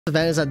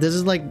event is that this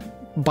is like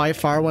by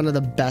far one of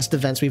the best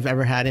events we've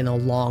ever had in a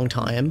long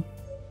time.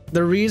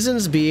 The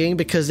reasons being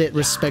because it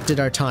respected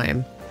our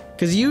time.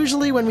 Because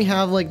usually when we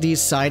have like these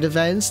side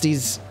events,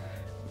 these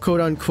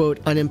quote-unquote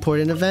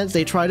unimportant events,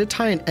 they try to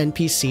tie an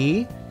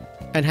NPC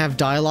and have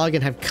dialogue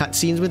and have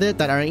cutscenes with it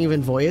that aren't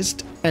even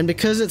voiced. And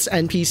because it's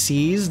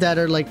NPCs that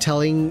are like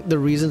telling the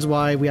reasons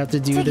why we have to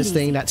do this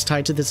thing that's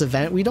tied to this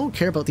event, we don't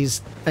care about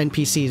these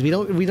NPCs.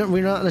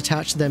 We're not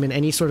attached to them in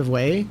any sort of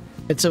way.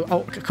 It's a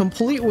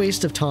complete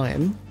waste of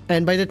time.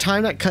 And by the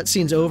time that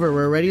cutscene's over,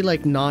 we're already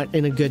like not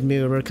in a good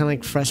mood. We're kind of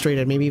like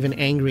frustrated, maybe even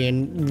angry,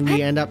 and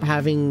we end up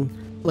having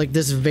like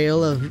this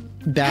veil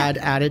of bad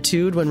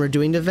attitude when we're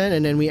doing the event,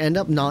 and then we end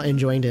up not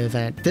enjoying the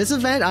event. This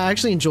event I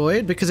actually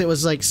enjoyed because it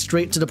was like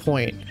straight to the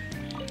point.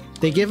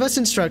 They give us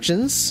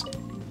instructions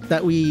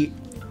that we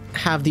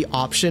have the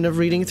option of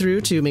reading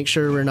through to make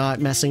sure we're not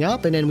messing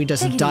up, and then we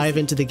just dive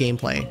into the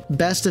gameplay.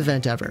 Best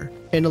event ever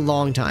in a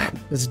long time.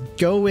 Just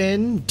go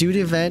in, do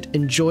the event,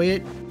 enjoy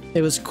it.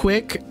 It was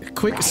quick,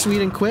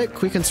 sweet and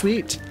quick and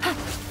sweet.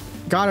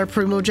 Got our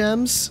primo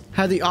gems,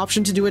 had the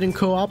option to do it in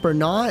co-op or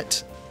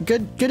not.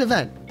 Good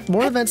event.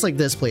 More events like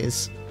this,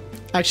 please.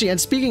 Actually, and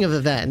speaking of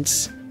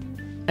events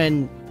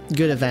and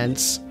good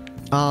events,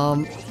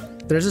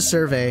 there's a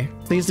survey.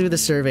 Please do the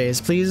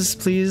surveys.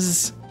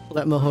 Please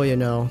let Mihoyo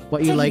know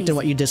what you liked and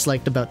what you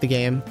disliked about the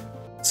game,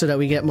 so that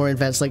we get more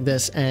events like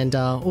this and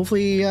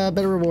hopefully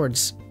better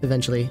rewards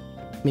eventually.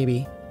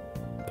 Maybe.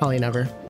 Probably never.